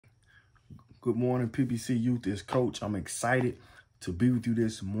Good morning, PBC Youth. It's Coach. I'm excited to be with you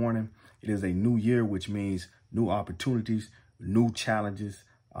this morning. It is a new year, which means new opportunities, new challenges,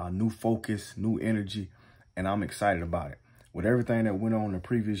 new focus, new energy, and I'm excited about it. With everything that went on the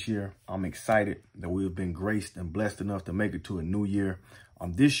previous year, I'm excited that we've been graced and blessed enough to make it to a new year.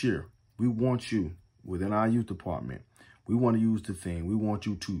 This year, we want you within our youth department. We want to use the thing. We want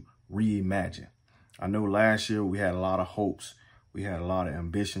you to reimagine. I know last year we had a lot of hopes. We had a lot of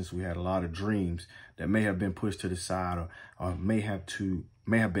ambitions. We had a lot of dreams that may have been pushed to the side or may have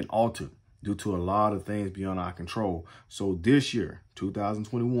been altered due to a lot of things beyond our control. So this year,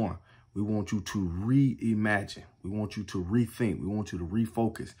 2021, we want you to reimagine. We want you to rethink. We want you to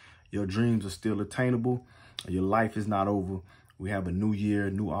refocus. Your dreams are still attainable. Your life is not over. We have a new year,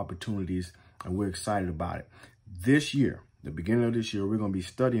 new opportunities, and we're excited about it. This year, the beginning of this year, we're going to be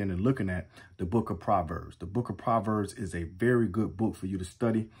studying and looking at the book of Proverbs. The book of Proverbs is a very good book for you to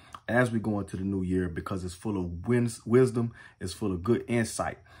study as we go into the new year because it's full of wisdom. It's full of good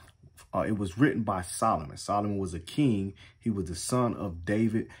insight. It was written by Solomon. Solomon was a king. He was the son of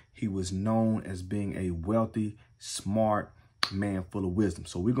David. He was known as being a wealthy, smart man full of wisdom.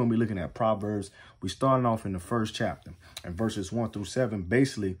 So we're going to be looking at Proverbs. We're starting off in the first chapter and verses 1 through 7.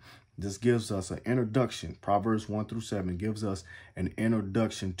 Basically, this gives us an introduction. Proverbs 1 through 7 gives us an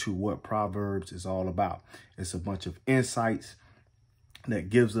introduction to what Proverbs is all about. It's a bunch of insights that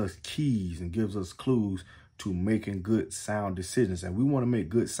gives us keys and gives us clues to making good, sound decisions. And we want to make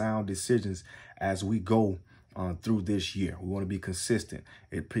good, sound decisions as we go through this year. We want to be consistent.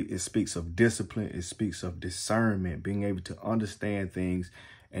 It speaks of discipline. It speaks of discernment, being able to understand things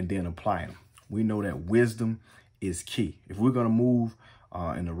and then apply them. We know that wisdom is key. If we're going to move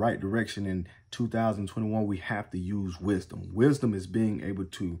in the right direction in 2021, we have to use wisdom. Wisdom is being able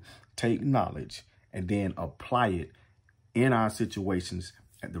to take knowledge and then apply it in our situations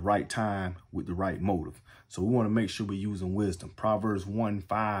at the right time with the right motive. So we want to make sure we're using wisdom. Proverbs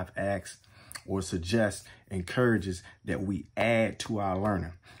 1:5 asks or suggests, encourages that we add to our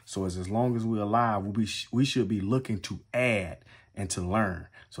learning. So as long as we're alive, we should be looking to add and to learn.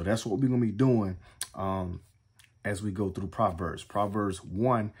 So that's what we're going to be doing as we go through Proverbs. Proverbs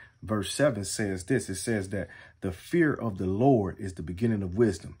 1 verse 7 says this. It says that the fear of the Lord is the beginning of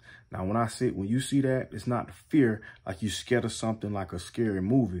wisdom. Now, when you see that, it's not the fear like you scared of something like a scary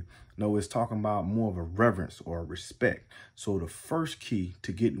movie. No, it's talking about more of a reverence or a respect. So the first key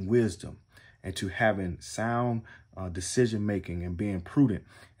to getting wisdom and to having sound decision making and being prudent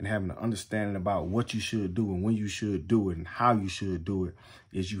and having an understanding about what you should do and when you should do it and how you should do it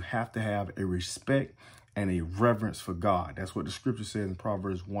is you have to have a respect and a reverence for God. That's what the scripture says in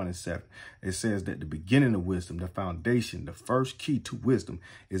Proverbs 1 and 7. It says that the beginning of wisdom, the foundation, the first key to wisdom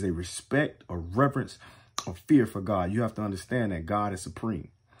is a respect, a reverence, a fear for God. You have to understand that God is supreme.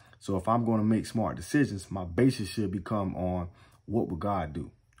 So if I'm going to make smart decisions, my basis should become on what would God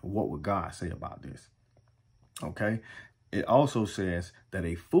do? What would God say about this? Okay. It also says that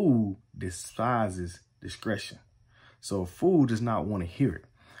a fool despises discretion. So a fool does not want to hear it.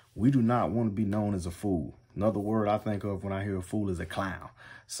 We do not want to be known as a fool. Another word I think of when I hear a fool is a clown,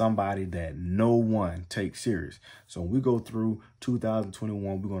 somebody that no one takes serious. So when we go through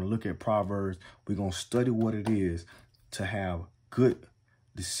 2021, we're going to look at Proverbs. We're going to study what it is to have good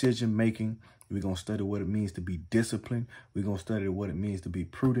decision making. We're going to study what it means to be disciplined. We're going to study what it means to be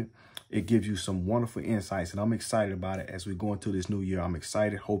prudent. It gives you some wonderful insights, and I'm excited about it as we go into this new year. I'm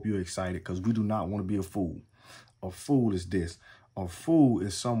excited. Hope you're excited because we do not want to be a fool. A fool is this. A fool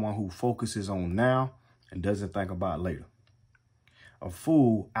is someone who focuses on now and doesn't think about later. A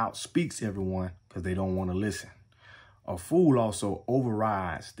fool outspeaks everyone because they don't want to listen. A fool also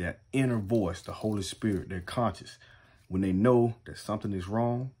overrides their inner voice, the Holy Spirit, their conscience, when they know that something is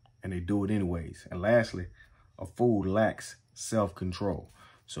wrong and they do it anyways. And lastly, a fool lacks self-control.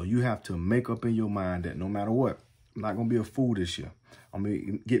 So you have to make up in your mind that no matter what, I'm not going to be a fool this year. I'm going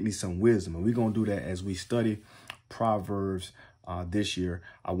to get me some wisdom. And we're going to do that as we study Proverbs this year.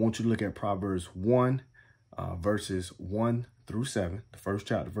 I want you to look at Proverbs 1, verses 1 through 7, the first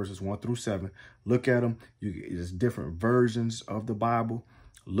chapter, verses 1 through 7. Look at them. There's different versions of the Bible.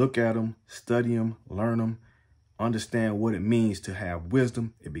 Look at them, study them, learn them, understand what it means to have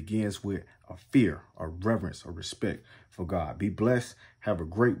wisdom. It begins with a fear, a reverence, a respect for God. Be blessed. Have a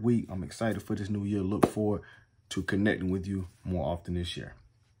great week. I'm excited for this new year. Look forward to connecting with you more often this year.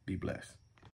 Be blessed.